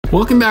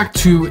Welcome back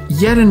to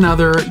yet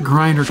another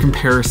grinder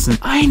comparison.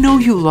 I know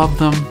you love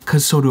them,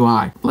 because so do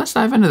I. Let's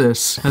dive into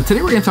this. Now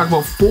today we're going to talk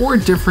about 4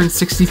 different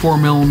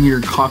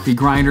 64mm coffee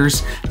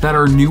grinders that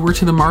are newer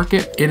to the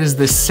market. It is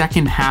the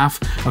second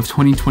half of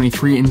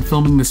 2023 in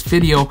filming this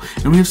video,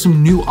 and we have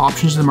some new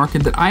options in the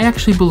market that I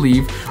actually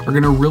believe are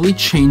going to really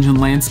change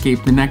and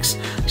landscape the next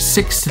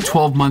 6 to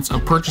 12 months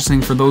of purchasing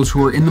for those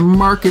who are in the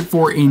market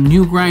for a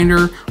new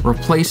grinder,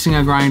 replacing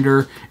a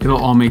grinder. It'll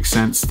all make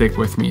sense. Stick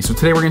with me. So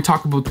today we're going to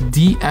talk about the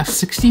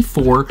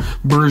DF64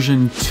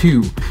 version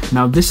 2.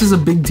 Now this is a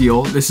big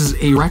deal. This is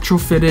a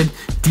retrofitted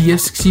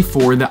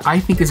DF64 that I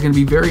think is going to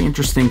be very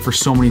interesting for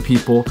so many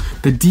people.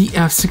 The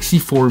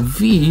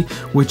DF64V,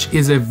 which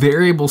is a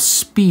variable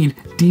speed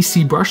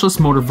DC brushless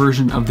motor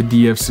version of the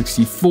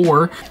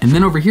DF64. And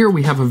then over here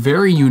we have a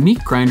very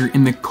unique grinder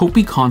in the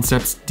Kopi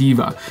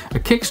Deva, a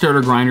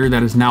Kickstarter grinder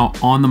that is now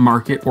on the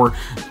market or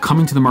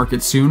coming to the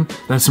market soon.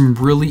 That has some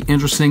really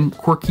interesting,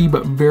 quirky,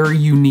 but very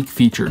unique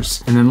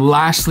features. And then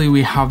lastly,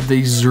 we have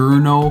the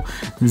Zerno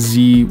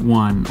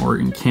Z1, or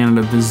in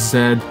Canada, the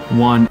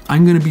Z1.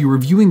 I'm going to be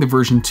reviewing the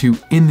version 2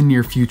 in the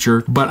near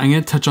future, but I'm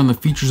going to touch on the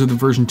features of the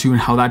version 2 and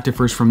how that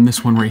differs from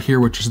this one right here,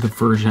 which is the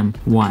version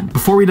 1.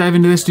 Before we dive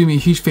into this, do me a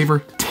huge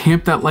favor,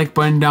 tamp that like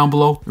button down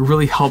below. It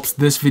really helps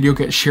this video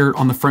get shared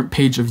on the front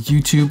page of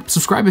YouTube.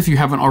 Subscribe if you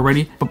haven't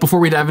already. But before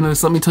we dive into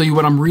this, let me tell you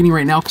what I'm reading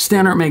right now,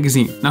 Standart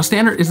Magazine. Now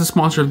Standart is the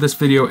sponsor of this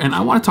video, and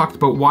I want to talk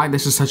about why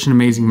this is such an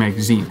amazing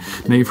magazine.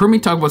 Now you've heard me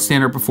talk about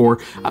Standart before.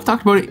 I've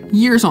talked about it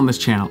years on this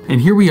channel,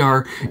 and here we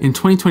are in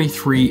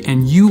 2023,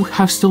 and you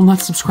have still not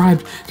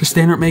subscribed to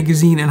Standart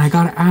Magazine, and I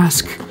gotta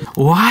ask,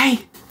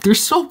 why? They're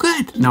so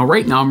good. Now,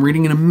 right now, I'm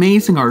reading an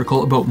amazing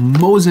article about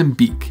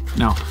Mozambique.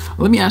 Now,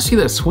 let me ask you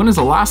this. When is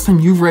the last time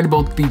you've read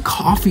about the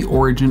coffee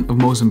origin of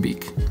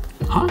Mozambique?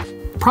 Huh?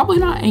 Probably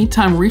not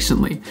anytime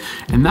recently.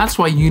 And that's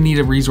why you need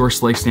a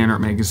resource like Standart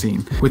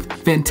Magazine. With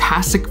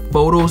fantastic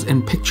photos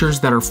and pictures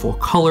that are full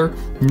color,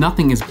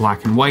 nothing is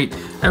black and white,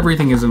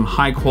 everything is in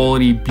high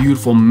quality,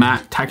 beautiful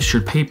matte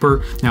textured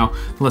paper. Now,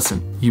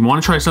 listen, you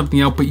want to try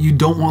something out, but you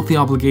don't want the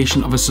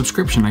obligation of a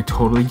subscription. I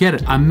totally get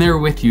it. I'm there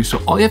with you.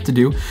 So all you have to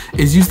do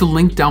is use the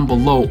link down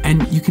below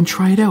and you can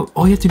try it out.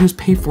 All you have to do is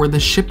pay for the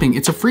shipping.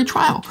 It's a free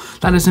trial.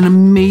 That is an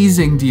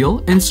amazing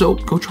deal. And so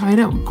go try it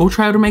out. Go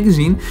try out a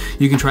magazine.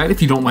 You can try it.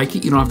 If you don't like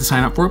it, you don't have to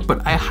sign up for it,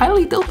 but I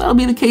highly doubt that'll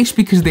be the case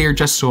because they are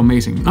just so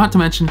amazing. Not to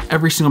mention,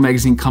 every single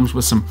magazine comes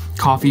with some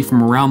coffee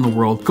from around the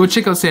world. Go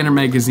check out Standart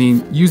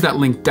Magazine. Use that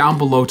link down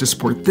below to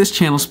support this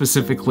channel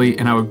specifically,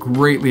 and I would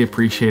greatly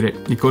appreciate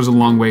it. It goes a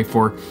long way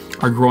for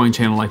our growing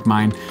channel like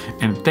mine.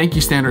 And thank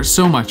you, Standart,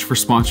 so much for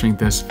sponsoring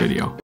this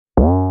video.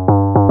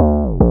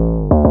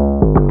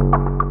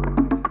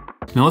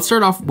 Now let's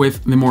start off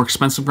with the more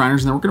expensive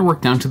grinders, and then we're gonna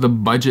work down to the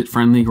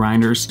budget-friendly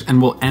grinders,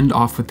 and we'll end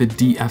off with the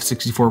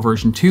DF64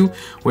 version 2,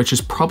 which is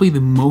probably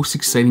the most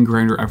exciting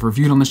grinder I've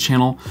reviewed on this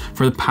channel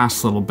for the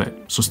past little bit.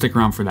 So stick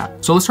around for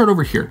that. So let's start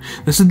over here.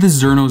 This is the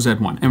Zerno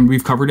Z1, and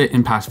we've covered it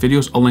in past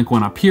videos. I'll link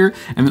one up here,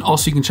 and then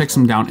also you can check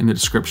some down in the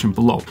description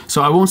below.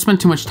 So I won't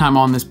spend too much time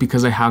on this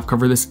because I have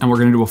covered this, and we're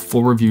gonna do a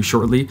full review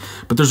shortly,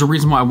 but there's a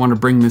reason why I want to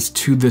bring this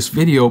to this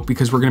video,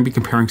 because we're gonna be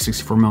comparing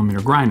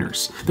 64mm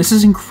grinders. This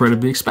is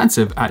incredibly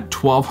expensive at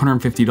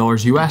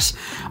 $1,250 US.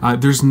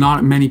 There's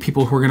not many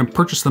people who are going to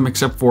purchase them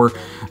except for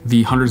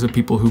the hundreds of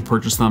people who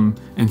purchase them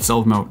and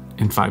sell them out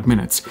in 5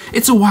 minutes.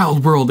 It's a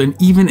wild world, and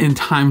even in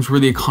times where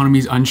the economy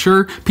is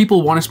unsure,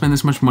 people want to spend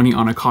this much money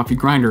on a coffee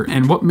grinder.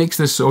 And what makes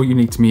this so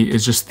unique to me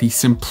is just the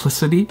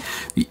simplicity,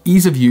 the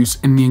ease of use,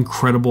 and the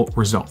incredible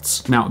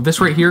results. Now,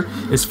 this right here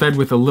is fed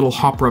with a little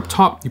hopper up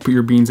top. You put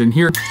your beans in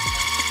here.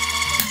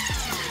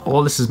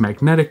 All this is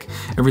magnetic.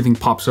 Everything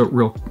pops out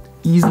real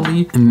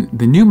easily. And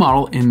the new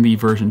model in the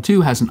version 2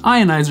 has an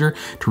ionizer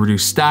to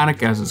reduce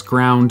static as it's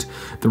ground.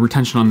 The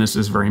retention on this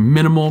is very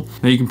minimal.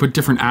 Now you can put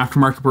different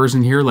aftermarket burrs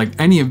in here, like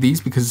any of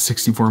these, because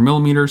it's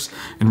 64mm.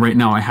 And right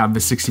now I have the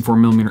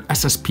 64mm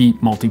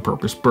SSP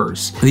multi-purpose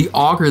burrs. The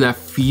auger that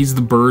feeds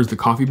the burrs, the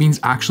coffee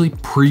beans, actually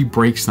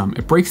pre-breaks them.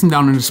 It breaks them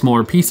down into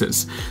smaller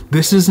pieces.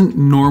 This isn't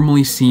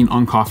normally seen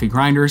on coffee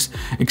grinders,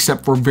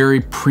 except for very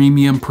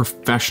premium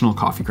professional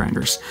coffee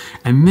grinders.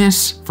 And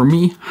this, for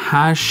me,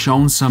 has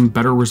shown some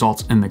better results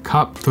in the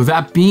cup. So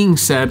that being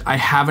said, I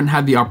haven't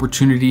had the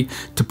opportunity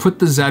to put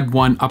the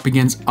Z1 up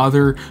against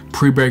other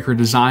pre-breaker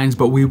designs,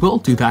 but we will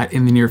do that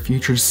in the near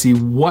future to see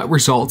what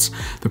results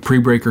the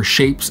pre-breaker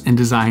shapes and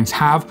designs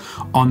have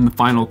on the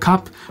final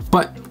cup.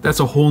 But that's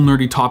a whole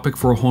nerdy topic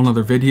for a whole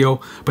nother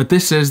video. But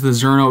this is the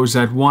Zerno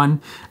Z1,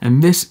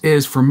 and this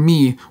is, for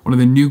me, one of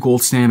the new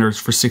gold standards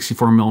for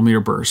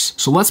 64mm burrs.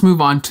 So let's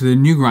move on to the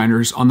new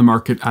grinders on the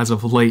market as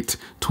of late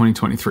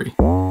 2023.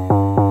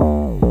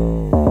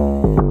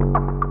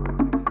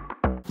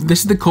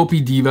 This is the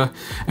Kopi Deva,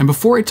 and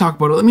before I talk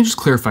about it, let me just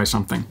clarify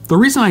something. The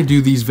reason I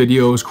do these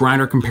videos,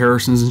 grinder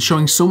comparisons, and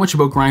showing so much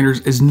about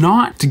grinders is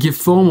not to give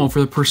FOMO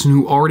for the person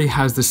who already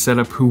has this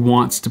setup who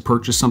wants to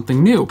purchase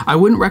something new. I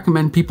wouldn't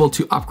recommend people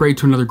to upgrade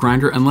to another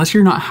grinder unless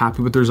you're not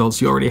happy with the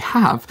results you already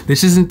have.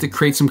 This isn't to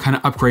create some kind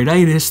of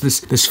upgrade-itis,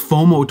 this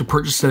FOMO to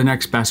purchase the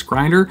next best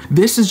grinder.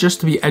 This is just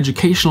to be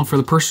educational for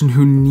the person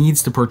who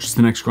needs to purchase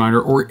the next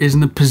grinder or is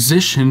in the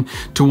position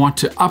to want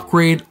to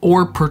upgrade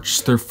or purchase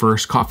their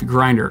first coffee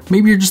grinder.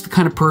 Maybe you're just the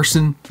kind of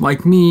person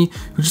like me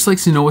who just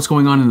likes to know what's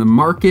going on in the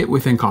market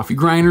within coffee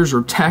grinders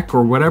or tech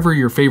or whatever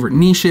your favorite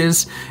niche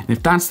is. And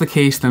if that's the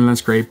case, then that's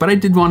great. But I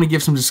did want to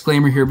give some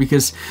disclaimer here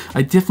because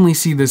I definitely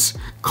see this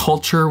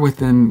culture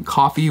within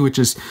coffee, which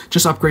is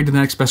just upgrade to the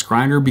next best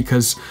grinder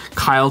because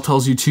Kyle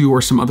tells you to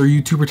or some other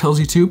YouTuber tells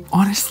you to.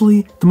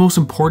 Honestly, the most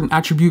important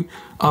attribute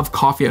of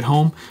coffee at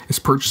home is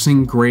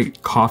purchasing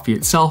great coffee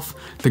itself.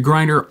 The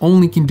grinder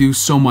only can do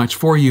so much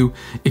for you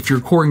if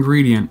your core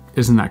ingredient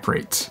isn't that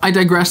great. I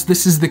digress.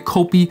 This is the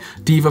Kopi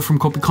Deva from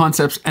Kopi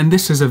Concepts, and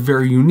this is a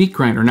very unique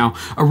grinder. Now,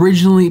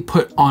 originally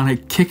put on a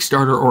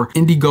Kickstarter or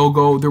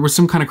Indiegogo, there was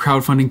some kind of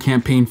crowdfunding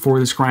campaign for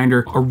this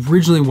grinder.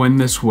 Originally, when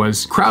this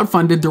was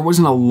crowdfunded, there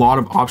wasn't a lot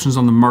of options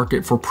on the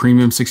market for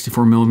premium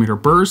 64mm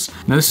burrs.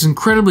 Now, this is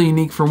incredibly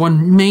unique for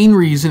one main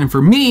reason, and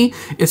for me,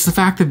 it's the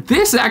fact that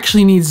this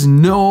actually needs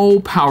no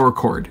power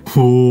cord.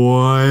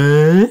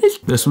 What?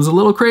 This one's a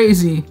little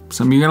crazy.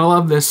 Some of you are gonna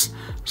love this.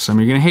 Some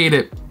of you are gonna hate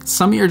it.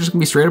 Some of you are just gonna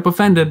be straight up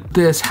offended.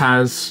 This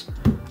has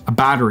a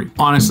battery.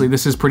 Honestly,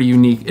 this is pretty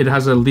unique. It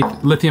has a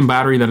lithium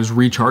battery that is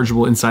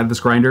rechargeable inside this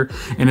grinder,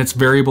 and it's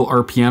variable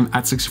RPM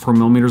at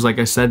 64mm. Like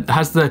I said, it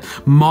has the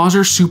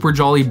Mauser Super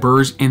Jolly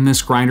burrs in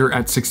this grinder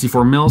at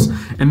 64 mils,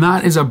 and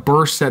that is a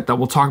burr set that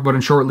we'll talk about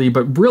in shortly.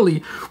 But really,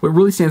 what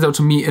really stands out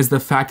to me is the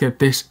fact that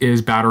this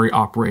is battery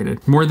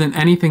operated. More than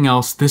anything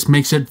else, this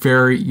makes it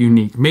very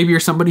unique. Maybe you're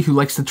somebody who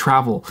likes to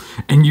travel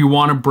and you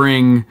want to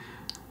bring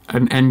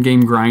an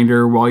endgame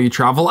grinder while you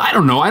travel. I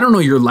don't know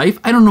your life.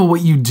 I don't know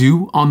what you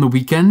do on the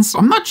weekends.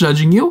 I'm not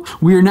judging you.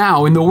 We are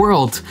now in the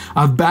world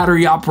of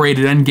battery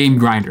operated endgame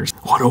grinders.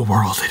 What a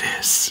world it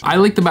is. I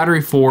like the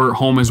battery for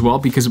home as well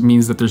because it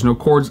means that there's no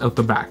cords out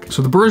the back.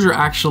 So the burrs are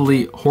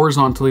actually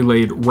horizontally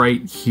laid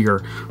right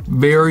here.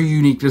 Very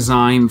unique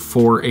design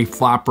for a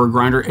flat burr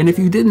grinder. And if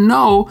you didn't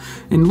know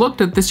and looked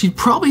at this, you'd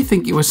probably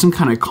think it was some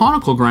kind of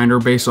conical grinder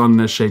based on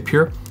this shape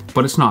here,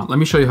 but it's not. Let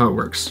me show you how it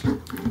works.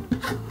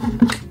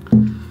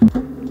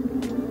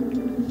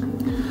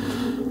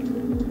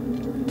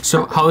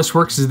 So how this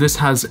works is this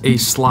has a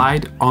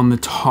slide on the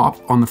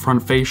top on the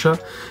front fascia.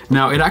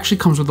 Now it actually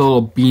comes with a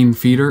little bean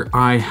feeder.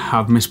 I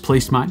have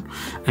misplaced mine,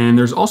 and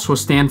there's also a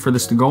stand for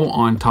this to go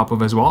on top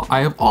of as well. I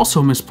have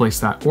also misplaced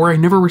that, or I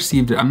never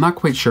received it. I'm not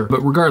quite sure,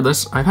 but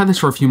regardless, I've had this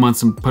for a few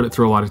months and put it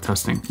through a lot of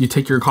testing. You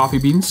take your coffee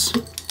beans,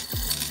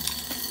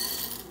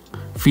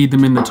 feed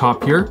them in the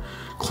top here,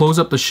 close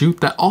up the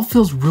chute. That all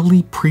feels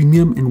really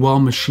premium and well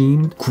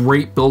machined.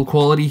 Great build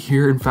quality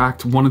here. In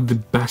fact, one of the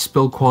best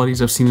build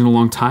qualities I've seen in a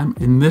long time,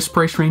 in this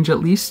price range at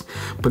least.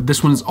 But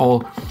this one is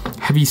all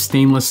heavy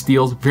stainless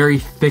steels, very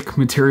thick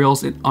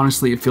materials.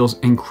 Honestly, it feels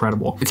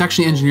incredible. It's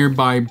actually engineered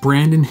by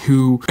Brandon,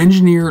 who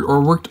engineered or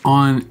worked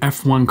on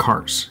F1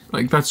 cars.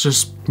 Like, that's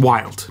just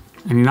wild.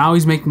 And now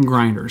he's making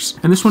grinders.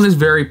 And this one is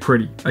very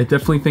pretty. I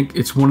definitely think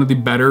it's one of the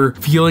better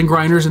feeling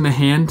grinders in the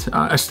hand.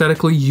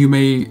 Aesthetically, you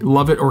may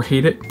love it or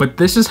hate it, but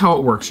this is how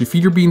it works. You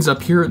feed your beans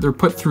up here, they're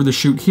put through the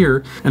chute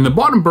here, and the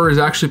bottom burr is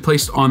actually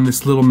placed on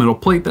this little metal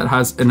plate that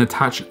has an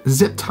attached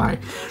zip tie.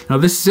 Now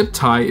this zip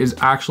tie is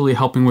actually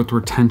helping with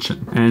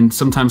retention, and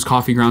sometimes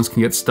coffee grounds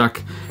can get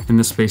stuck in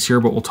this space here,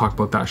 but we'll talk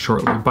about that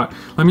shortly. But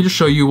let me just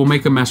show you, we'll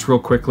make a mess real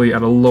quickly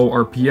at a low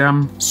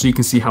RPM so you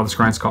can see how this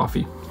grinds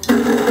coffee.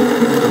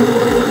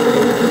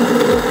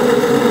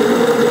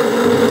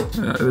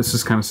 This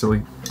is kind of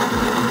silly.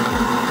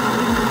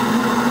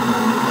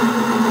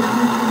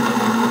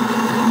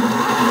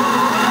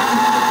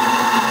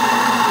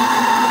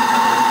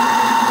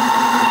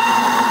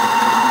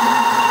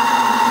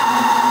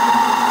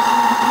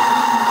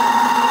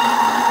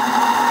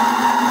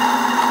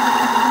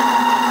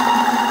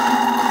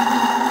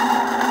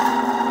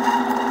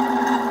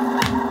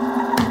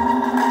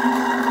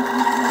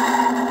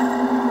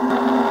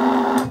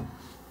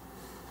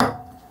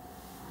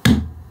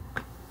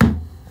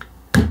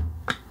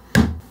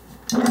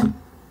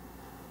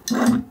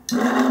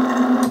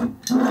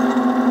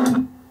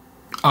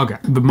 Okay,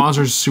 the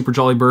Mauser's Super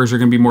Jolly burrs are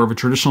gonna be more of a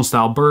traditional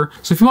style burr.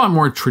 So if you want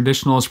more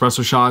traditional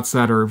espresso shots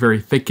that are very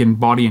thick in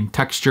body and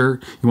texture,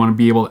 you wanna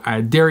be able to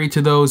add dairy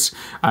to those,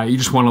 you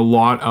just want a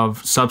lot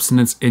of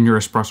substance in your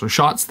espresso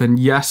shots, then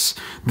yes,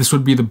 this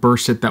would be the burr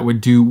set that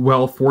would do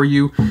well for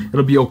you.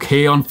 It'll be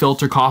okay on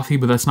filter coffee,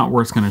 but that's not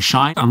where it's gonna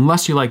shine,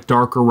 unless you like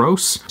darker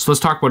roasts. So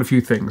let's talk about a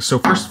few things. So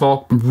first of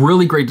all,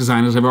 really great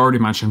design, as I've already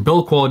mentioned.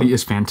 Build quality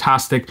is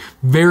fantastic,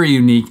 very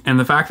unique, and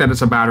the fact that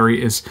it's a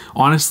battery is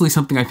honestly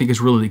something I think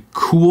is really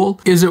cool tool.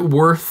 Is it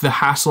worth the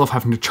hassle of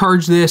having to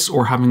charge this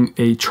or having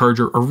a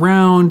charger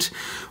around,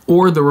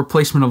 or the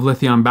replacement of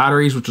lithium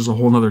batteries, which is a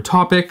whole nother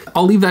topic?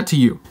 I'll leave that to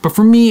you. But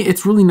for me,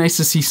 it's really nice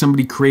to see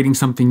somebody creating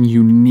something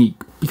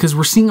unique, because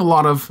we're seeing a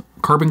lot of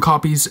carbon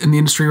copies in the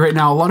industry right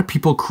now. A lot of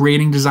people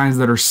creating designs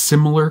that are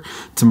similar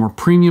to more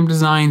premium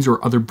designs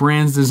or other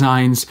brands'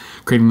 designs,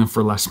 creating them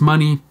for less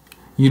money.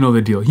 You know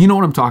the deal. You know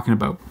what I'm talking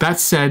about. That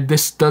said,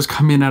 this does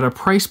come in at a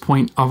price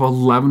point of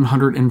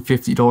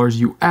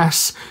 $1,150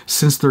 US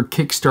since their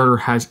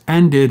Kickstarter has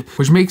ended,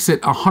 which makes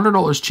it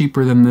 $100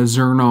 cheaper than the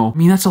Zerno. I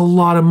mean, that's a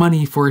lot of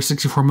money for a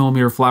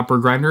 64mm flat burr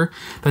grinder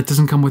that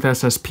doesn't come with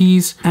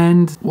SSPs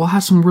and will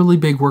have some really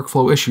big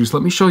workflow issues.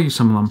 Let me show you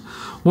some of them.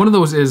 One of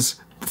those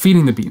is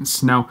feeding the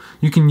beans. Now,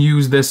 you can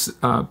use this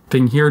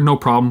thing here, no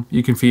problem.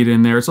 You can feed it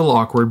in there. It's a little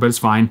awkward, but it's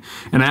fine.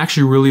 And I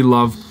actually really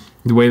love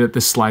the way that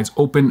this slides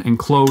open and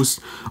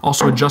closed.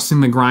 Also,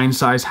 adjusting the grind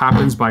size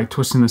happens by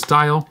twisting this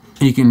dial.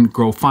 You can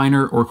grow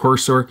finer or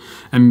coarser,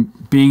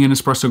 and being an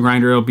espresso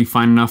grinder, it'll be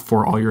fine enough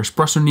for all your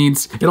espresso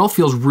needs. It all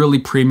feels really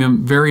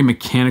premium, very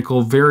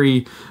mechanical,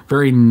 very,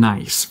 very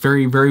nice,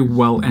 very, very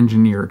well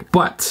engineered.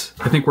 But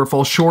I think where it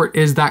falls short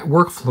is that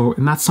workflow,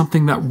 and that's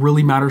something that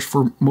really matters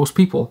for most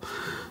people.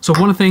 So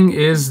one thing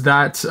is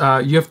that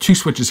you have two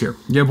switches here.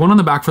 You have one on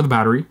the back for the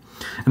battery,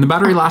 and the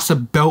battery lasts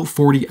about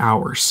 40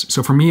 hours.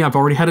 So for me, I've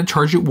already had to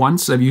charge it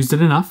once. I've used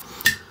it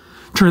enough.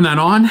 Turn that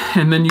on,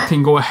 and then you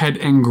can go ahead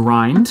and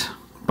grind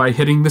by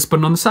hitting this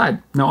button on the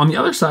side. Now on the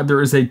other side,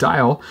 there is a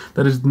dial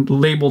that is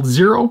labeled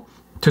 0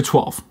 to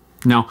 12.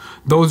 Now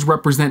those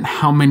represent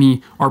how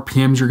many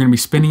RPMs you're gonna be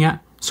spinning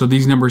at. So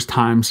these numbers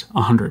times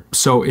 100.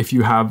 So if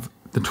you have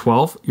the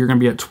 12, you're gonna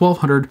be at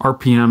 1200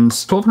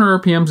 RPMs.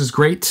 1200 RPMs is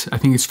great. I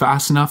think it's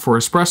fast enough for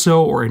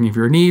espresso or any of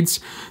your needs.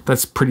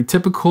 That's pretty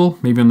typical,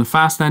 maybe on the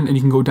fast end, and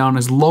you can go down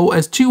as low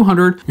as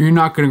 200. You're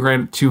not gonna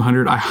grind at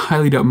 200. I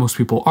highly doubt most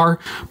people are,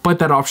 but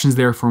that option's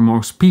there for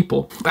most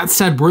people. That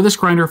said, where this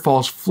grinder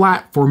falls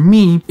flat for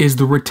me is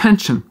the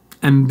retention.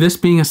 And this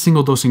being a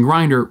single dosing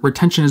grinder,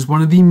 retention is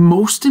one of the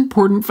most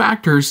important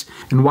factors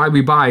in why we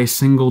buy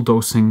single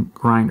dosing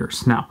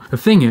grinders. Now, the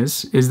thing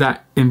is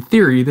that in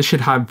theory, this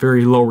should have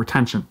very low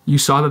retention. You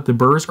saw that the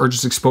burrs are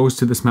just exposed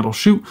to this metal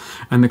chute,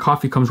 and the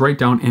coffee comes right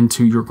down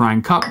into your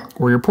grind cup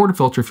or your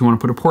portafilter if you want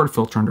to put a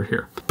portafilter under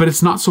here. But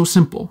it's not so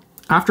simple.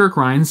 After it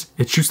grinds,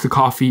 it shoots the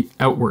coffee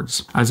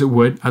outwards, as it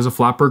would as a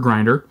flat burr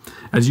grinder.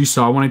 As you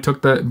saw when I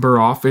took the burr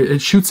off,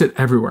 it shoots it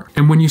everywhere.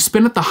 And when you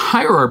spin at the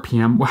higher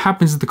RPM, what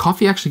happens is the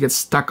coffee actually gets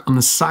stuck on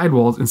the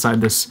sidewalls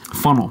inside this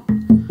funnel.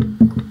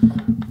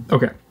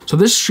 Okay, so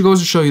this goes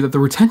to show you that the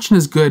retention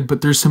is good, but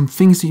there's some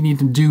things that you need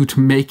to do to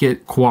make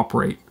it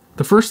cooperate.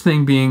 The first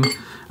thing being,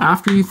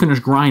 after you finish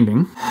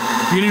grinding,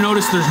 you're gonna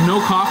notice there's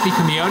no coffee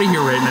coming out of here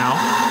right now,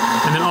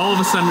 and then all of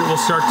a sudden it will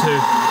start to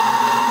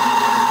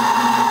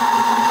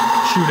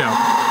shoot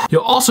out.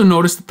 You'll also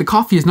notice that the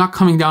coffee is not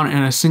coming down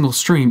in a single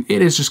stream.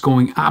 It is just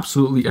going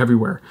absolutely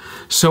everywhere.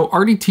 So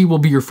RDT will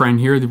be your friend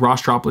here, the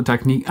Ross droplet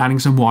technique, adding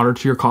some water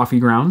to your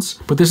coffee grounds.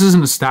 But this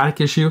isn't a static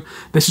issue.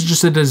 This is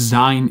just a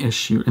design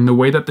issue. And the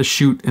way that the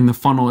chute in the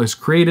funnel is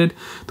created,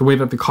 the way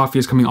that the coffee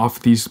is coming off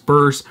these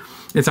burrs,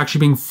 it's actually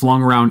being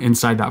flung around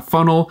inside that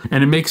funnel,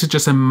 and it makes it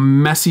just a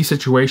messy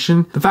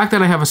situation. The fact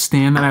that I have a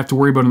stand that I have to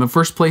worry about in the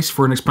first place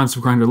for an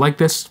expensive grinder like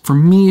this, for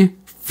me,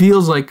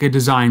 feels like a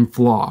design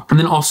flaw. And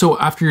then also,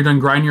 after you're done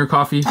grinding your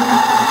coffee,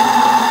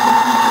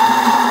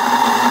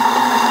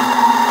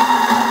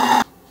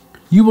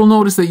 you will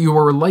notice that you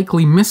are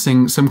likely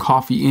missing some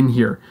coffee in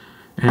here.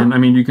 And I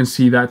mean, you can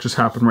see that just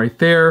happened right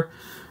there.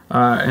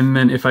 And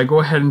then if I go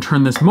ahead and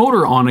turn this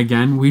motor on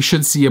again, we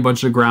should see a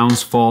bunch of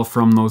grounds fall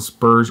from those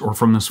burrs or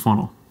from this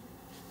funnel.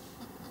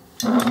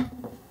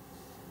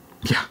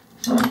 Yeah.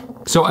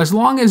 So as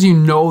long as you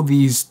know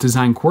these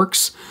design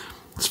quirks,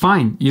 it's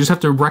fine. You just have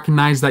to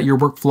recognize that your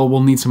workflow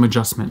will need some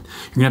adjustment.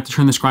 You're gonna have to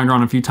turn this grinder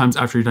on a few times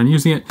after you're done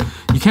using it.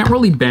 You can't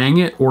really bang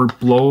it or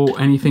blow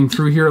anything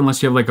through here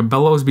unless you have like a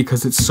bellows,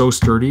 because it's so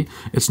sturdy.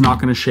 It's not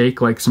gonna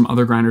shake like some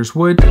other grinders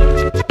would.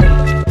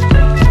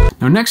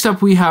 Now next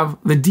up we have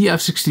the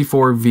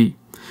DF64V,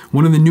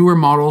 one of the newer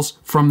models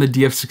from the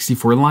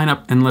DF64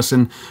 lineup. And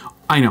listen,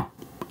 I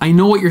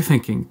know what you're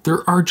thinking.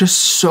 There are just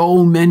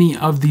so many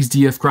of these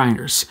DF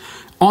grinders.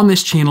 On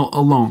this channel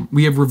alone,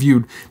 we have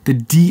reviewed the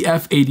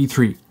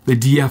DF83, the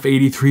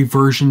DF83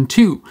 version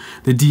 2,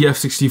 the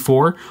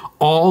DF64,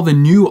 all the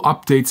new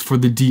updates for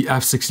the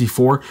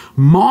DF64,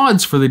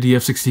 mods for the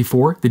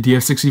DF64, the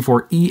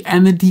DF64E,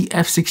 and the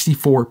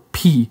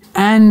DF64P,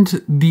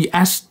 and the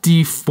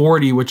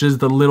SD40, which is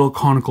the little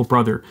conical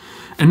brother.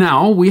 And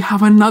now we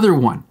have another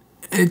one.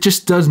 It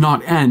just does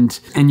not end,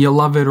 and you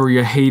love it or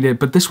you hate it.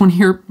 But this one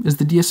here is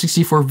the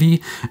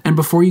DF64V. And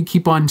before you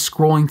keep on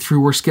scrolling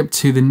through or skip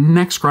to the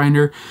next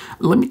grinder,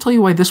 let me tell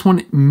you why this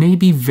one may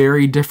be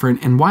very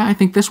different and why I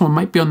think this one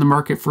might be on the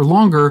market for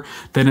longer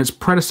than its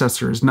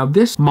predecessors. Now,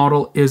 this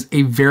model is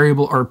a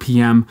variable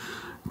RPM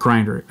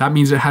grinder. That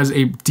means it has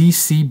a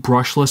DC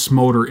brushless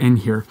motor in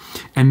here.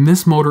 And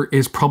this motor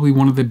is probably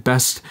one of the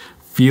best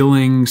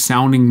feeling,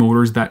 sounding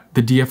motors that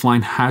the DF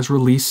line has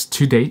released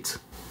to date.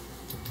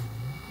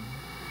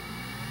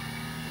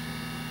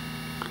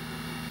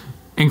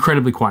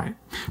 incredibly quiet.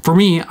 For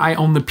me, I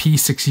own the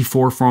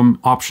P64 from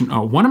Option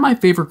O, one of my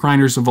favorite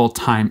grinders of all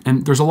time,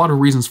 and there's a lot of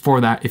reasons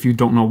for that. If you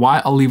don't know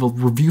why, I'll leave a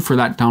review for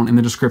that down in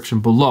the description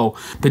below.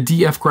 The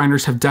DF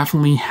grinders have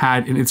definitely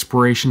had an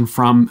inspiration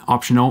from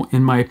Option O,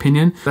 in my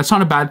opinion. That's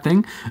not a bad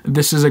thing.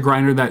 This is a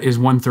grinder that is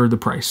 1/3 the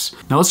price.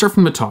 Now let's start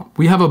from the top.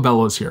 We have a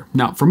bellows here.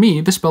 Now for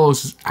me, this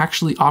bellows is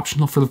actually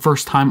optional for the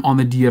first time on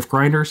the DF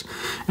grinders,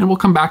 and we'll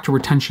come back to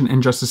retention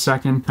in just a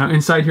second. Now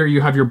inside here,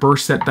 you have your burr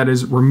set that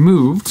is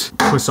removed,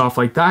 twist off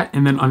like that,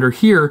 and then under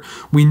here,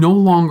 we no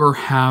longer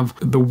have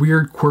the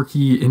weird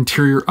quirky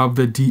interior of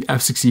the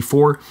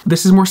DF64.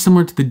 This is more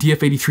similar to the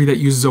DF83 that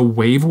uses a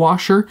wave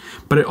washer,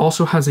 but it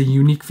also has a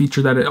unique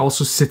feature that it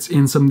also sits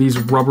in some of these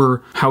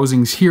rubber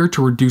housings here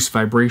to reduce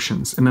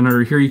vibrations. And then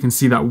under here, you can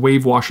see that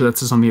wave washer that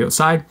sits on the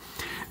outside,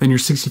 then your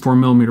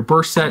 64mm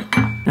burr set,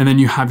 and then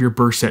you have your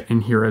burr set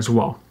in here as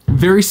well.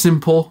 Very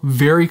simple,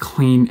 very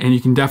clean, and you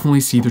can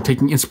definitely see they're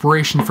taking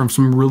inspiration from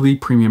some really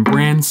premium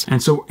brands.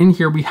 And so in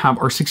here we have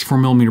our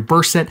 64mm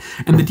burr set,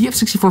 and the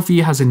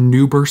DF64V has a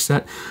new burr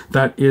set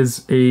that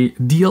is a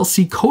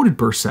DLC coated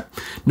burr set.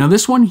 Now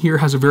this one here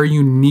has a very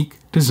unique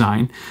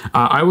design.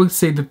 I would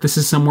say that this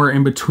is somewhere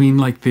in between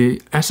like the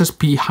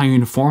SSP high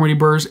uniformity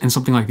burrs and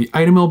something like the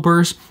Itamil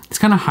burrs. It's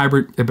kind of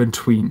hybrid in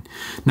between.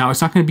 Now it's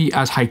not going to be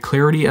as high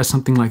clarity as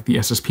something like the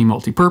SSP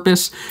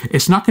multi-purpose.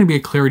 It's not going to be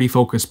a clarity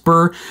focused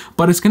burr,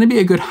 but it's going to be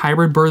a good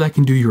hybrid burr that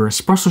can do your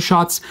espresso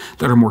shots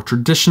that are more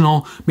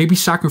traditional, maybe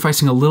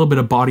sacrificing a little bit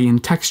of body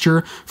and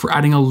texture for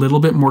adding a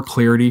little bit more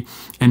clarity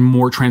and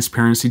more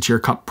transparency to your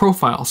cup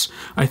profiles.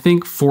 I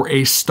think for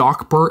a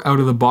stock burr out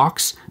of the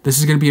box, this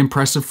is going to be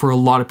impressive for a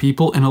lot of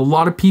people, and a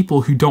lot of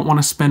people who don't want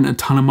to spend a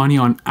ton of money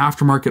on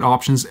aftermarket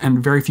options,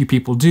 and very few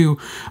people do.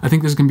 I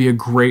think this is going to be a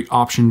great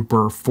option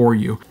burr for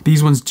you.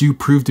 These ones do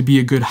prove to be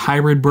a good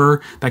hybrid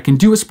burr that can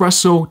do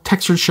espresso,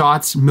 textured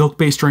shots,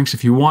 milk-based drinks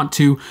if you want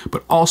to,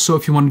 but also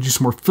if you want to do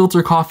some more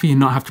filter coffee and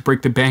not have to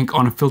break the bank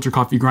on a filter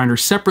coffee grinder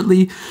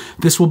separately,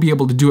 this will be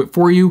able to do it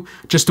for you.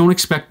 Just don't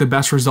expect the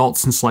best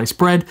results in sliced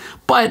bread,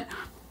 but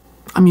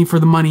I mean, for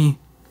the money,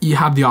 you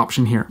have the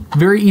option here.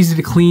 Very easy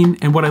to clean,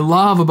 and what I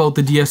love about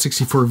the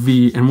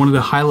DF64V, and one of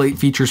the highlight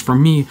features for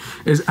me,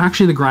 is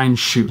actually the grind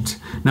chute.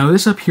 Now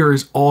this up here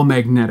is all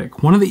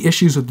magnetic. One of the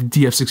issues with the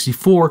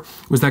DF64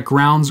 was that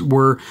grounds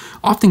were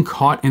often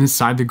caught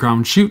inside the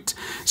ground chute,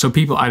 so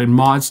people added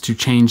mods to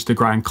change the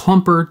grind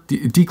clumper,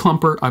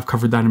 declumper. I've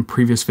covered that in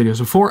previous videos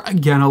before.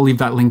 Again, I'll leave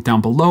that link down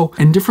below,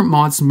 and different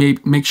mods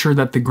make sure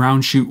that the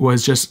ground chute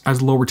was just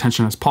as low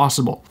retention as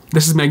possible.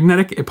 This is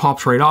magnetic, it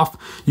pops right off.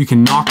 You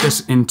can knock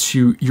this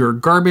into your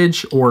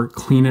garbage or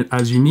clean it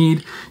as you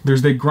need.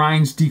 There's the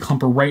grinds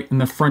declumper right in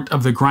the front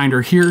of the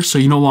grinder here, so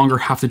you no longer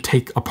have to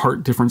take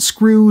apart different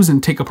screws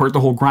and take apart the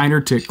whole grinder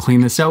to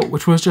clean this out,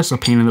 which was just a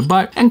pain in the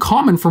butt, and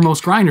common for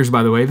most grinders,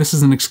 by the way. This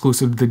isn't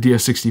exclusive to the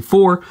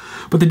DF64,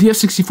 but the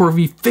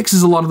DF64V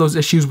fixes a lot of those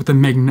issues with the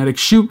magnetic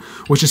chute,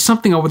 which is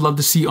something I would love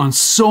to see on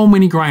so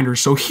many grinders.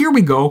 So here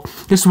we go.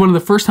 This is one of the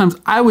first times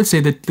I would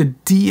say that the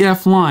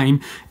DF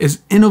line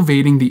is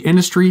innovating the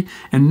industry,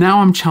 and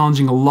now I'm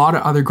challenging a lot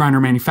of other grinder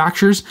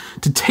manufacturers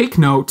to take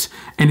note,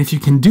 and if you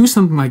can do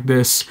something like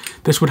this,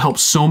 this would help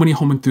so many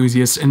home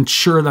enthusiasts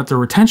ensure that their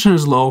retention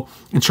is low,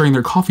 ensuring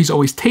their coffee is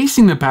always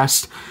tasting the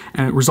best,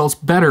 and it results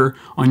better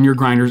on your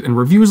grinders and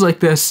reviews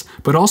like this,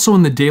 but also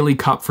in the daily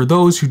cup for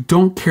those who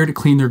don't care to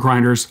clean their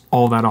grinders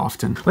all that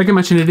often. Like I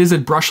mentioned, it is a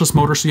brushless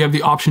motor, so you have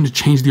the option to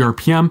change the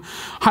RPM.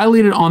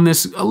 Highlighted on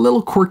this, a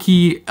little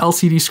quirky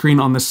LCD screen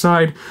on the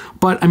side,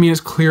 but I mean,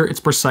 it's clear, it's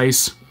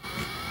precise.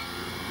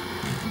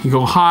 You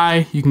go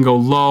high, you can go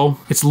low.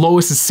 Its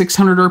lowest is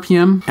 600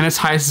 RPM and its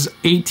highest is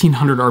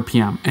 1800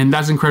 RPM. And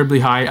that's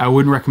incredibly high. I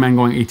wouldn't recommend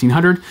going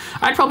 1800.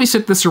 I'd probably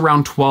set this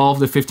around 12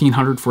 to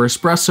 1500 for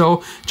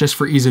espresso, just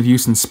for ease of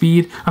use and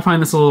speed. I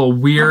find this a little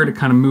weird. It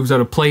kind of moves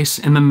out of place.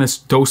 And then this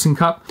dosing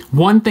cup.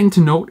 One thing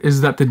to note is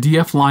that the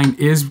DF line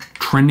is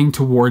trending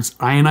towards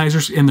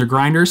ionizers in their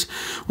grinders,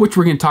 which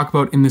we're going to talk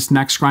about in this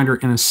next grinder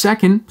in a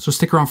second. So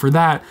stick around for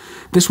that.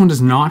 This one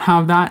does not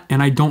have that,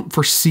 and I don't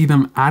foresee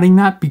them adding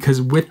that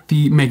because with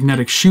the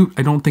magnetic chute,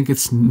 I don't think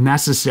it's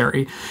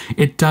necessary.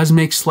 It does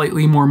make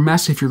slightly more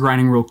mess if you're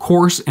grinding real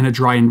coarse in a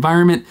dry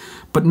environment,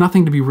 but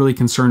nothing to be really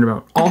concerned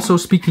about. Also,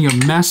 speaking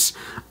of mess,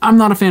 I'm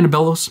not a fan of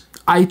bellows.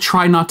 I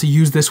try not to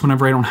use this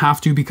whenever I don't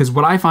have to, because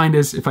what I find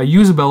is if I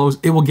use a bellows,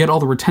 it will get all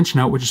the retention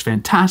out, which is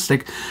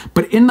fantastic.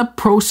 But in the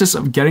process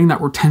of getting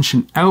that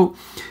retention out,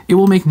 it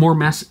will make more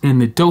mess in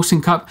the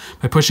dosing cup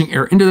by pushing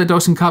air into the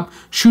dosing cup,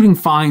 shooting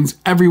fines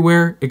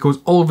everywhere. It goes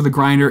all over the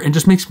grinder and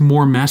just makes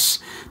more mess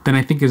than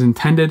I think is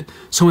intended.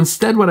 So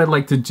instead, what I'd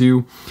like to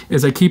do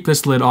is I keep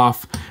this lid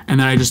off and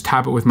then I just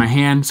tap it with my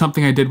hand,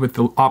 something I did with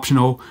the Option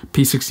O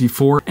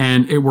P64,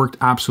 and it worked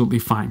absolutely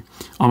fine.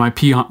 On my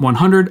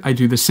P100, I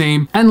do the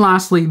same. And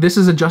lastly, this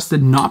is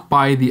adjusted not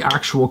by the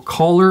actual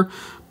collar,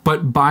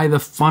 but by the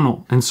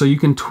funnel. And so you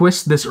can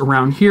twist this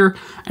around here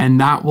and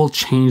that will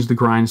change the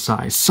grind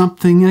size.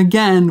 Something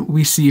again,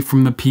 we see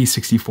from the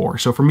P64.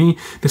 So for me,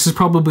 this is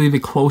probably the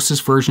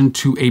closest version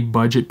to a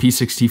budget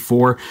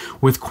P64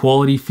 with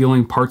quality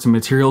feeling parts and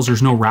materials.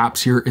 There's no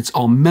wraps here, it's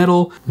all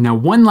metal. Now,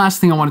 one last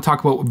thing I want to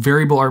talk about,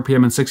 variable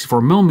RPM and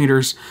 64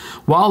 millimeters.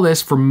 While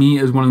this for me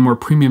is one of the more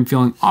premium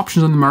feeling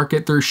options on the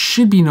market, there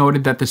should be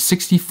noted that the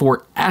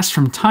 64S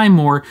from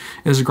Timemore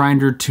is a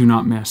grinder to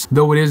not miss,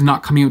 though it is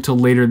not coming out till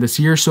later this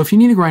year. So if you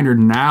need a grinder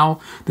now,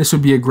 this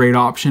would be a great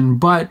option,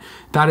 but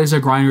that is a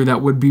grinder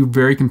that would be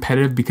very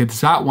competitive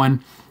because that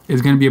one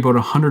is going to be about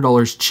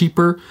 $100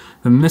 cheaper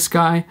than this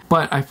guy,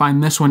 but I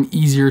find this one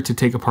easier to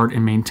take apart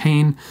and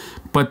maintain.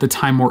 But the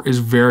Timemore is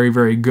very,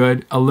 very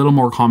good, a little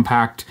more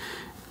compact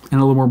and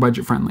a little more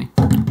budget friendly.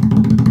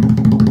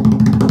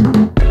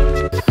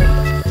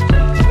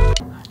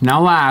 Now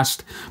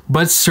last,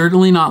 but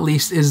certainly not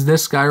least, is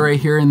this guy right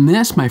here. And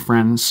this, my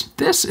friends,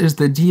 this is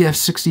the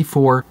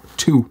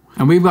DF64V.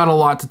 And we've got a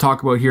lot to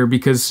talk about here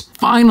because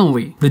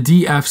finally, the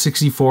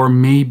DF64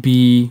 may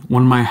be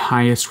one of my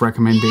highest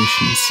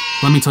recommendations.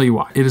 Let me tell you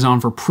why. It is on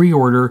for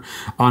pre-order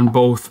on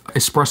both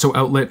Espresso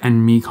Outlet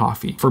and Me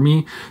Coffee. For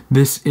me,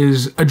 this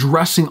is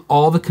addressing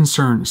all the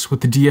concerns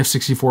with the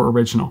DF64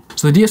 original.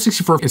 So the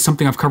DF64 is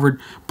something I've covered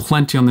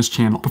plenty on this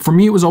channel, but for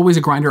me, it was always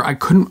a grinder I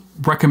couldn't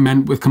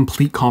recommend with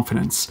complete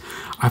confidence.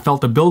 I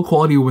felt the build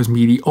quality was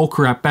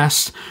mediocre at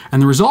best,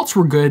 and the results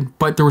were good,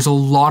 but there was a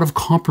lot of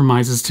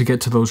compromises to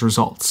get to those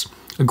results.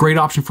 A great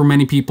option for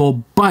many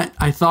people, but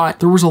I thought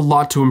there was a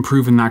lot to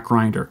improve in that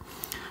grinder.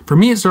 For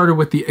me, it started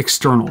with the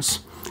externals.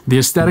 The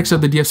aesthetics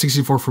of the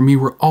DF64 for me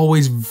were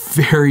always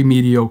very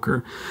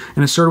mediocre,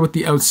 and it started with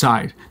the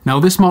outside. Now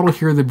this model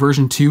here, the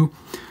version 2,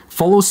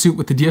 follows suit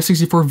with the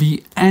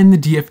DF64V and the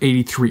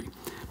DF83.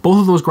 Both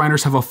of those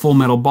grinders have a full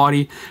metal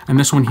body, and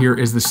this one here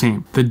is the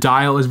same. The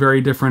dial is very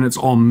different, it's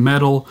all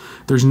metal.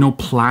 There's no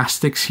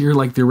plastics here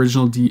like the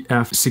original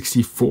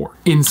DF64.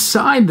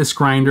 Inside this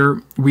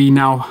grinder, we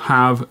now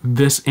have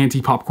this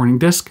anti-popcorning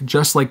disc,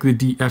 just like the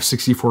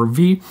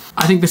DF64V.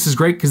 I think this is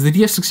great because the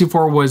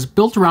DF64 was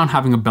built around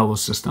having a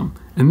bellows system.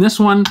 And this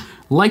one,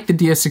 like the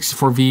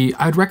DF64V,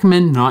 I'd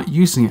recommend not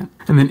using it.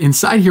 And then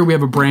inside here, we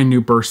have a brand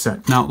new burst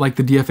set. Now, like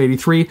the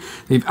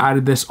DF83, they've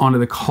added this onto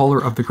the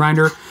collar of the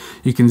grinder.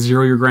 You can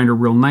zero your grinder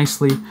real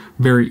nicely,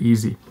 very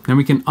easy. Then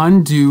we can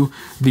undo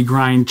the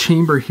grind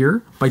chamber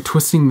here by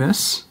twisting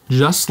this,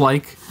 just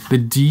like the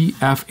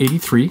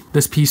DF83.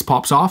 This piece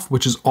pops off,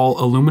 which is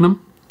all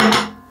aluminum.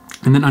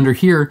 And then under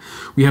here,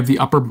 we have the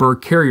upper burr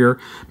carrier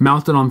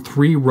mounted on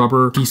 3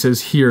 rubber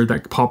pieces here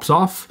that pops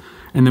off.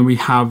 And then we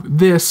have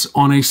this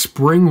on a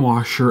spring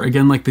washer,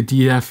 again like the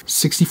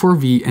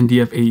DF64V and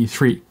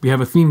DF83. We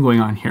have a theme going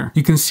on here.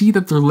 You can see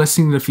that they're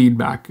listening to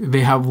feedback.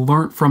 They have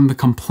learned from the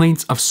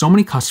complaints of so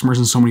many customers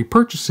and so many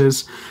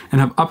purchases and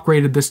have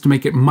upgraded this to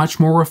make it much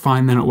more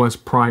refined than it was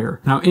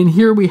prior. Now in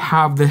here we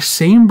have the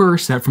same burr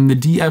set from the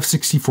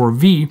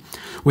DF64V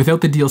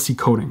without the DLC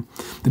coating.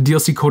 The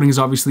DLC coating is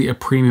obviously a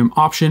premium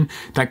option.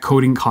 That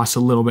coating costs a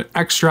little bit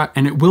extra,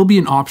 and it will be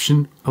an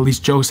option, at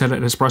least Joe said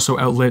at Espresso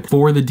Outlet,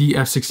 for the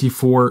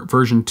DF64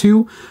 version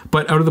 2,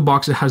 but out of the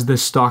box it has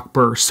this stock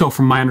burr. So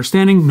from my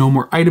understanding, no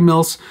more item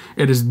mills.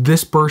 It is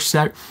this burr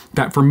set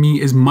that for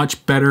me is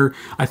much better.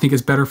 I think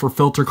it's better for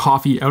filter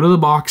coffee out of the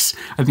box.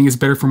 I think it's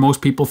better for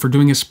most people for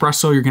doing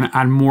espresso. You're gonna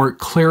add more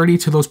clarity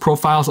to those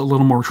profiles, a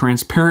little more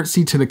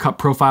transparency to the cup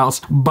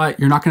profiles, but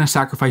you're not gonna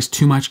sacrifice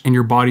too much in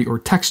your body or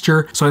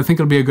texture. So I think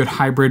it'll be a good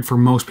hybrid for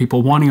most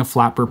people wanting a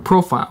flat burr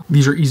profile.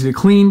 These are easy to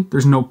clean.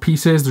 There's no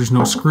pieces, there's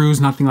no screws,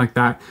 nothing like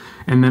that.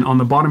 And then on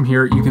the bottom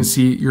here, you can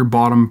see your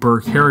bottom burr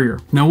carrier.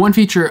 Now, one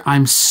feature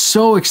I'm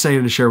so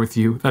excited to share with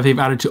you that they've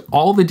added to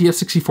all the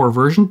DF64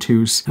 version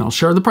 2s, and I'll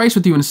share the price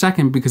with you in a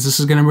second because this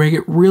is gonna make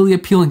it really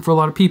appealing for a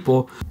lot of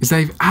people, is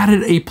they've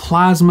added a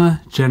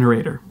plasma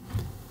generator.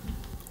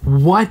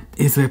 What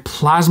is a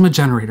plasma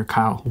generator,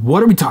 Kyle?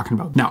 What are we talking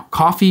about? Now,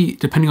 coffee,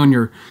 depending on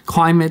your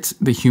climate,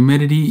 the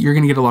humidity, you're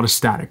gonna get a lot of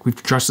static. We've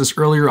addressed this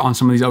earlier on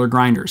some of these other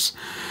grinders.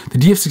 The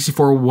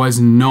DF64 was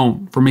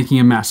known for making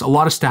a mess, a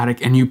lot of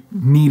static, and you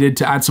needed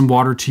to add some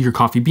water to your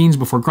coffee beans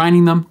before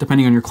grinding them,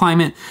 depending on your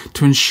climate,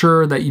 to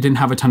ensure that you didn't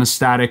have a ton of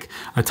static,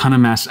 a ton of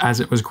mess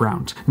as it was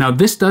ground. Now,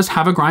 this does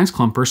have a grinds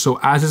clumper, so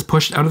as it's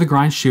pushed out of the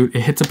grind chute,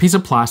 it hits a piece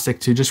of plastic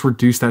to just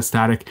reduce that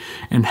static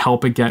and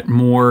help it get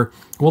more,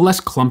 well, less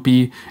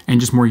clumpy and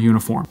just more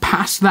uniform.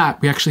 Past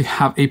that, we actually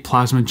have a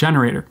plasma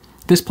generator.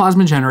 This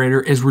plasma generator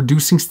is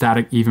reducing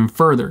static even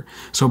further.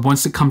 So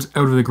once it comes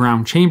out of the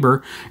ground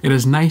chamber, it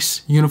is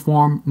nice,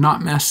 uniform,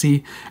 not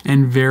messy,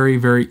 and very,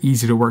 very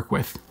easy to work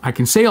with. I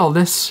can say all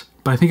this,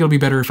 but I think it'll be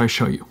better if I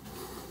show you.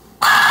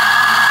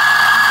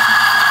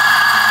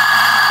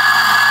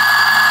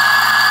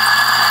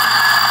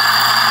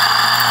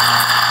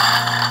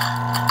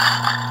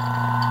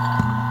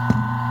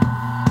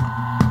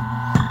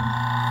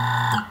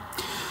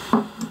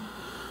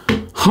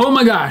 Oh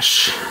my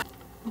gosh,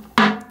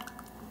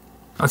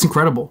 that's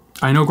incredible.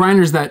 I know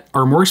grinders that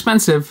are more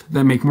expensive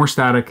that make more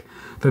static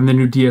than the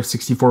new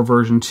DF64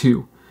 version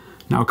 2.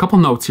 Now, a couple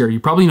notes here. You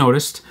probably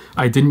noticed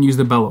I didn't use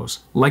the bellows.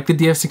 Like the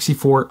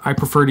DF64, I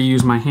prefer to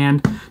use my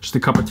hand just to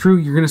cup it through.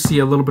 You're gonna see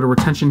a little bit of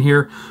retention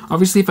here.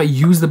 Obviously, if I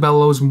use the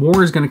bellows,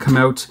 more is gonna come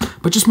out,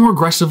 but just more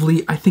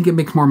aggressively, I think it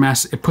makes more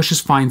mess. It pushes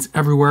fines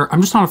everywhere.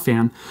 I'm just not a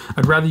fan.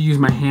 I'd rather use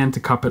my hand to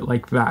cup it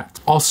like that.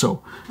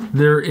 Also,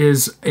 there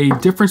is a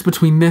difference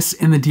between this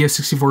and the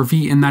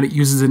DF64V in that it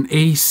uses an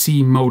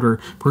AC motor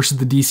versus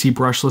the DC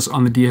brushless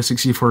on the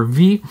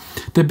DF64V.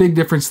 The big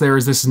difference there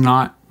is this is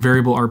not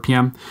variable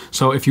RPM.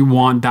 So if you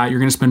want that, you're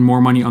gonna spend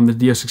more money on the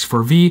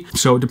DF64V.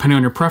 So depending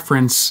on your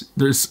preference,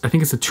 I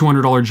think it's a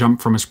 $200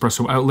 jump from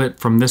espresso outlet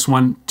from this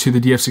one to the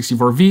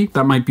DF64V.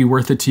 That might be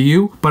worth it to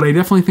you, but I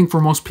definitely think for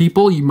most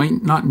people, you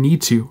might not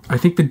need to. I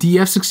think the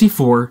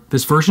DF64,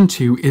 this version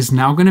 2, is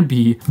now gonna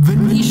be the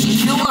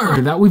niche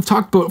killer that we've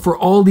talked about for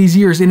all these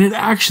years, and it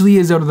actually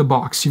is out of the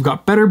box. You've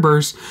got better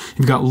burst,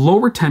 you've got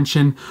lower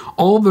tension,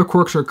 all of the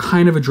quirks are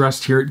kind of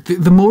addressed here.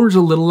 The motor's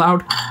a little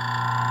loud.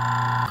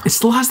 It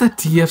still has that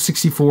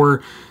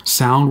DF64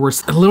 sound where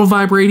it's a little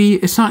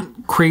vibraty. It's not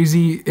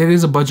crazy. It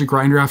is a budget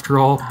grinder after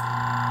all.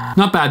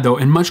 Not bad though,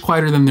 and much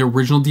quieter than the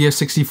original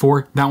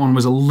DF64. That one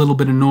was a little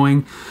bit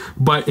annoying,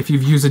 but if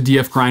you've used a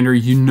DF grinder,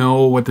 you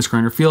know what this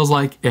grinder feels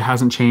like. It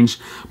hasn't changed,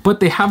 but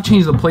they have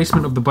changed the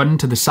placement of the button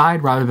to the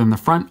side rather than the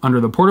front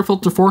under the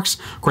portafilter forks.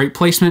 Great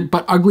placement,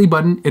 but ugly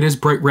button. It is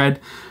bright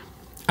red.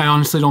 I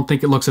honestly don't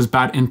think it looks as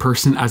bad in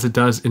person as it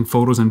does in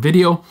photos and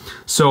video.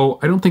 So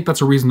I don't think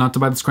that's a reason not to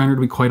buy this grinder, to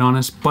be quite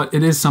honest, but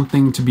it is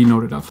something to be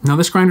noted of. Now,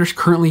 this grinder is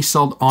currently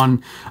sold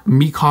on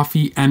Me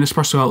Coffee and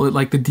Espresso Outlet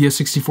like the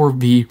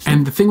DF64V.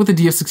 And the thing with the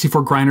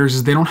DF64 grinders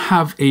is they don't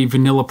have a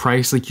vanilla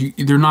price. Like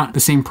they're not the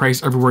same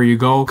price everywhere you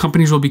go.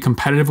 Companies will be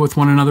competitive with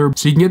one another.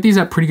 So you can get these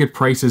at pretty good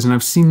prices. And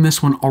I've seen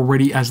this one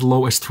already as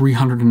low as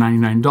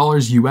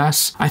 $399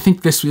 US. I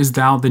think this is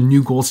now the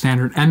new gold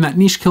standard and that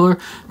niche killer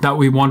that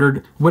we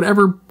wondered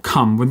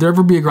would there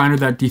ever be a grinder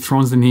that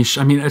dethrones the niche?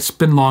 I mean, it's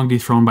been long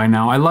dethroned by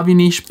now. I love you,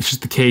 niche. It's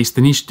just the case.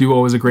 The niche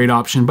duo is a great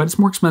option, but it's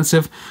more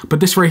expensive. But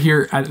this right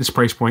here at this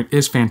price point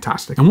is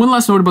fantastic. And one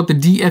last note about the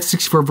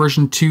DF64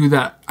 version 2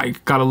 that I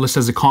got to list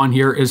as a con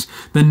here is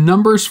the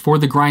numbers for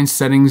the grind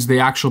settings, the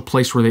actual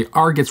place where they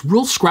are, gets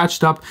real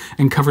scratched up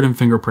and covered in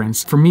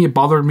fingerprints. For me, it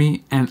bothered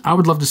me, and I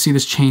would love to see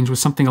this change with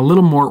something a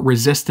little more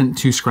resistant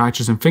to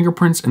scratches and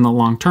fingerprints in the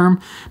long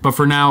term. But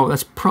for now,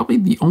 that's probably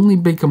the only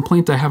big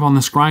complaint I have on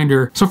this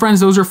grinder. So friends,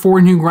 those are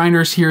 4 new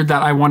grinders here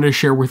that I wanted to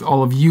share with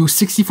all of you.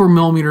 64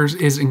 millimeters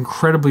is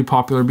incredibly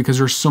popular because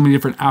there's so many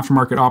different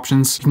aftermarket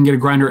options. You can get a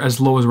grinder as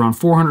low as around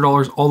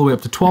 $400 all the way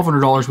up to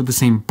 $1,200 with the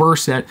same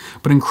burst set,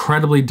 but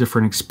incredibly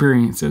different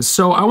experiences.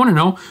 So I want to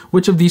know,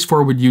 which of these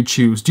 4 would you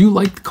choose? Do you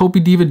like the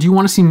Kopi Deva? Do you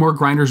want to see more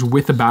grinders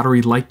with a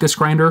battery like this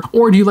grinder?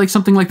 Or do you like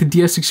something like the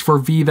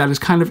DF64V that is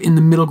kind of in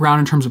the middle ground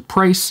in terms of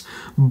price,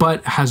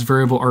 but has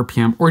variable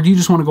RPM? Or do you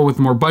just want to go with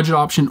the more budget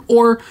option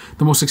or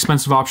the most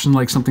expensive option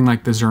like something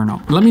like the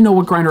Zerno? Let me know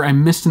what grinder I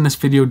missed in this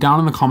video down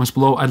in the comments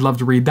below. I'd love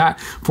to read that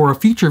for a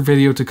future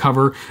video to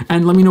cover,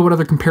 and let me know what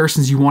other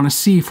comparisons you want to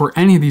see for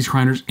any of these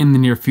grinders in the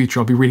near future.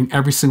 I'll be reading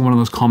every single one of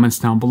those comments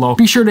down below.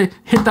 Be sure to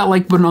hit that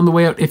like button on the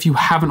way out if you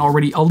haven't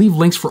already. I'll leave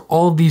links for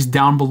all of these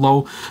down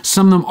below.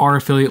 Some of them are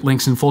affiliate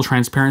links in full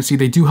transparency.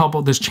 They do help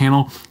out this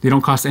channel. They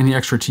don't cost any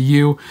extra to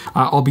you.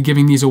 I'll be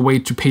giving these away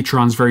to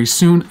Patrons very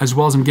soon, as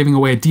well as I'm giving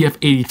away a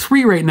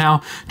DF83 right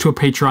now to a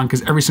Patreon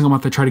because every single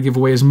month I try to give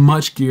away as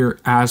much gear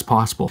as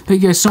possible.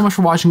 Thank you guys so much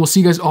for watching. We'll see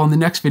you guys all in the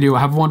next video.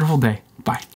 Have a wonderful day. Bye.